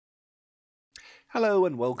Hello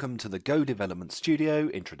and welcome to the Go Development Studio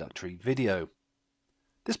introductory video.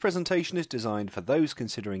 This presentation is designed for those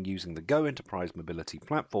considering using the Go Enterprise Mobility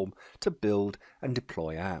platform to build and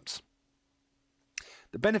deploy apps.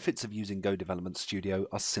 The benefits of using Go Development Studio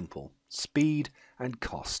are simple: speed and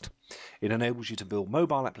cost. It enables you to build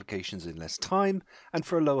mobile applications in less time and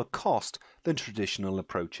for a lower cost than traditional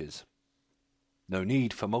approaches. No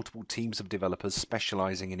need for multiple teams of developers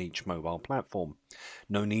specializing in each mobile platform.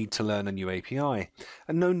 No need to learn a new API,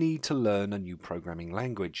 and no need to learn a new programming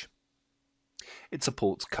language. It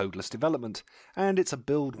supports codeless development, and it's a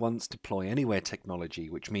build once, deploy anywhere technology,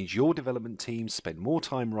 which means your development teams spend more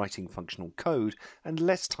time writing functional code and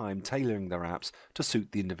less time tailoring their apps to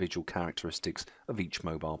suit the individual characteristics of each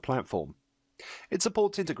mobile platform. It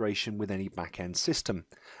supports integration with any back-end system,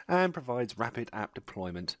 and provides rapid app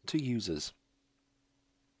deployment to users.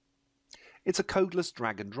 It's a codeless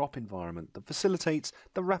drag-and-drop environment that facilitates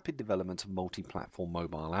the rapid development of multi-platform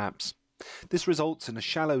mobile apps. This results in a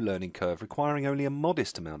shallow learning curve requiring only a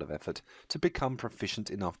modest amount of effort to become proficient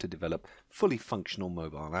enough to develop fully functional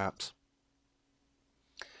mobile apps.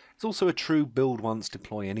 It's also a true build once,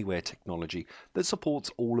 deploy anywhere technology that supports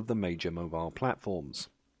all of the major mobile platforms.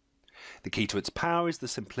 The key to its power is the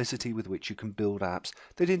simplicity with which you can build apps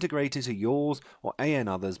that integrate into yours or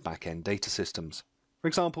others' back-end data systems. For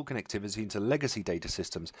example, connectivity into legacy data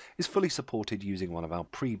systems is fully supported using one of our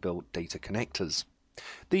pre-built data connectors.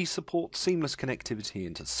 These support seamless connectivity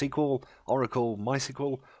into SQL, Oracle,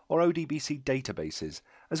 MySQL, or ODBC databases,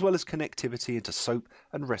 as well as connectivity into SOAP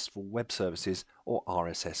and RESTful web services or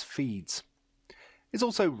RSS feeds. It's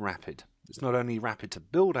also rapid. It's not only rapid to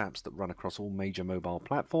build apps that run across all major mobile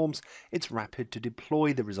platforms, it's rapid to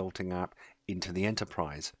deploy the resulting app into the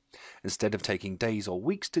enterprise. Instead of taking days or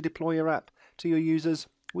weeks to deploy your app to your users,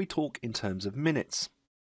 we talk in terms of minutes.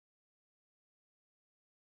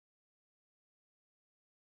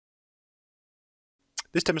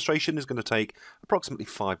 This demonstration is going to take approximately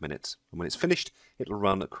 5 minutes, and when it's finished, it'll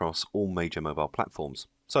run across all major mobile platforms.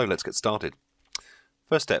 So let's get started.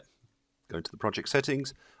 First step, go into the project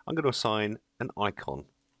settings. I'm going to assign an icon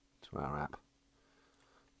to our app.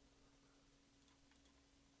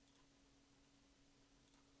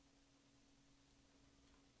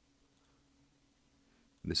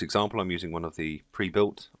 In this example, I'm using one of the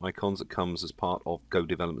pre-built icons that comes as part of Go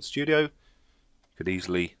Development Studio. You could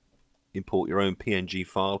easily import your own PNG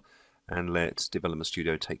file and let Development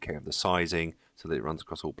Studio take care of the sizing so that it runs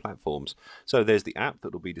across all platforms. So there's the app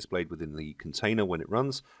that will be displayed within the container when it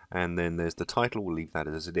runs, and then there's the title. We'll leave that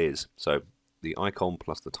as it is. So the icon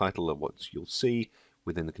plus the title are what you'll see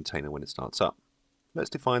within the container when it starts up. Let's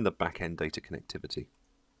define the back-end data connectivity.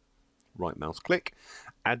 Right mouse click,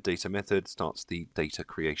 add data method starts the data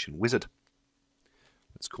creation wizard.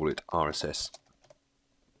 Let's call it RSS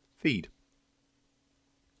feed.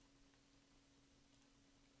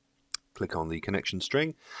 Click on the connection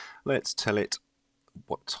string. Let's tell it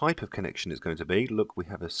what type of connection it's going to be. Look, we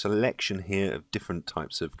have a selection here of different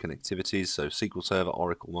types of connectivities, so SQL Server,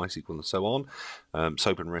 Oracle, MySQL, and so on.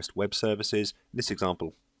 SOAP and REST web services. In this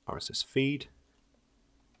example, RSS feed.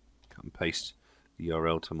 Cut and paste the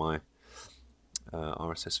URL to my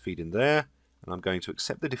RSS feed in there, and I'm going to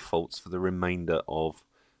accept the defaults for the remainder of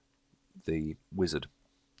the wizard.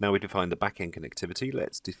 Now we define the backend connectivity.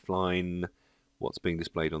 Let's define what's being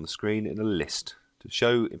displayed on the screen in a list. To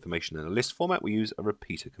show information in a list format, we use a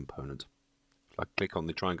repeater component. If I click on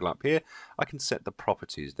the triangle up here, I can set the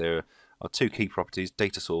properties. There are two key properties: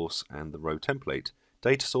 data source and the row template.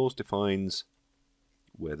 Data source defines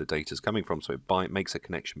where the data is coming from, so it makes a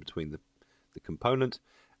connection between the component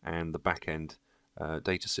and the backend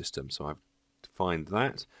data system. So I've defined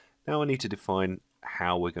that. Now I need to define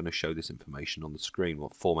how we're going to show this information on the screen,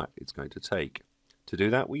 what format it's going to take. To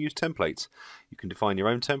do that, we use templates. You can define your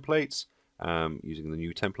own templates using the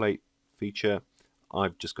new template feature.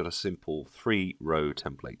 I've just got a simple 3-row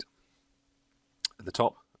template. At the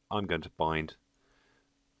top, I'm going to bind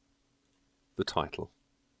the title.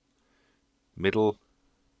 Middle,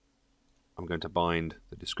 I'm going to bind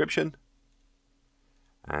the description,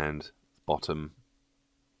 and bottom,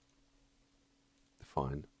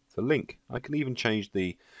 define the link. I can even change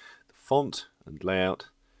the font and layout.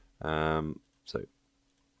 So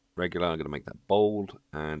regular, I'm going to make that bold,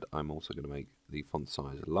 and I'm also going to make the font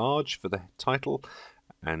size large for the title,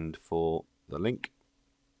 and for the link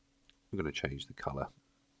I'm going to change the color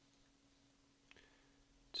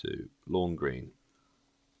to lawn green.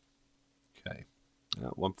 Okay.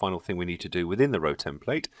 One final thing we need to do within the row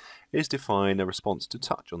template is define a response to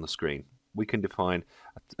touch on the screen. We can define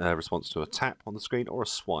a response to a tap on the screen or a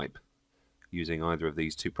swipe using either of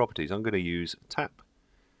these two properties. I'm going to use tap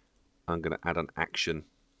I'm going to add an action.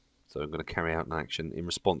 So I'm going to carry out an action in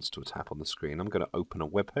response to a tap on the screen. I'm going to open a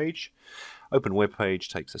web page. Open web page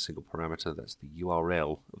takes a single parameter. That's the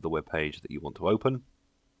URL of the web page that you want to open.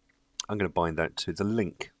 I'm going to bind that to the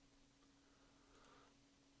link.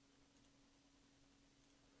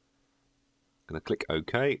 I'm going to click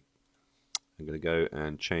OK. I'm going to go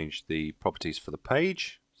and change the properties for the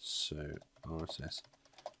page. So RSS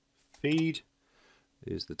feed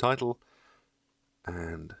is the title,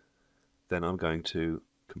 and then I'm going to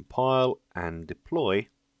compile and deploy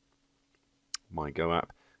my Go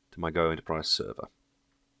app to my Go Enterprise server.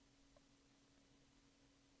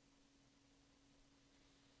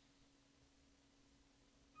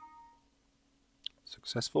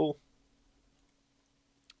 Successful.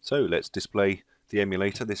 So let's display the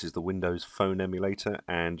emulator. This is the Windows Phone emulator,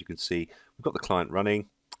 and you can see we've got the client running,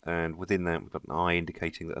 and within that we've got an eye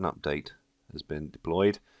indicating that an update has been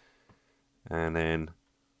deployed. And then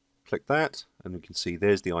click that, and we can see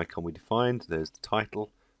there's the icon we defined, there's the title.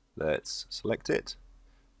 Let's select it.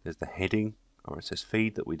 There's the heading, RSS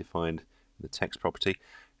feed, that we defined in the text property,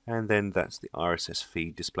 and then that's the RSS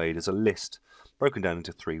feed displayed as a list, broken down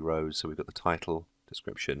into 3 rows. So we've got the title,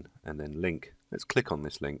 description, and then link. Let's click on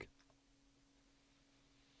this link.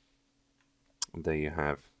 And there you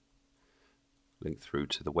have link through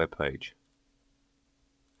to the web page.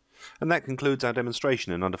 And that concludes our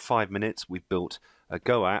demonstration. In under 5 minutes, we've built a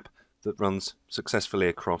Go app that runs successfully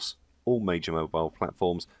across all major mobile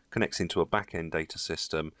platforms, connects into a back-end data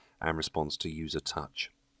system, and responds to user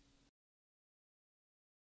touch.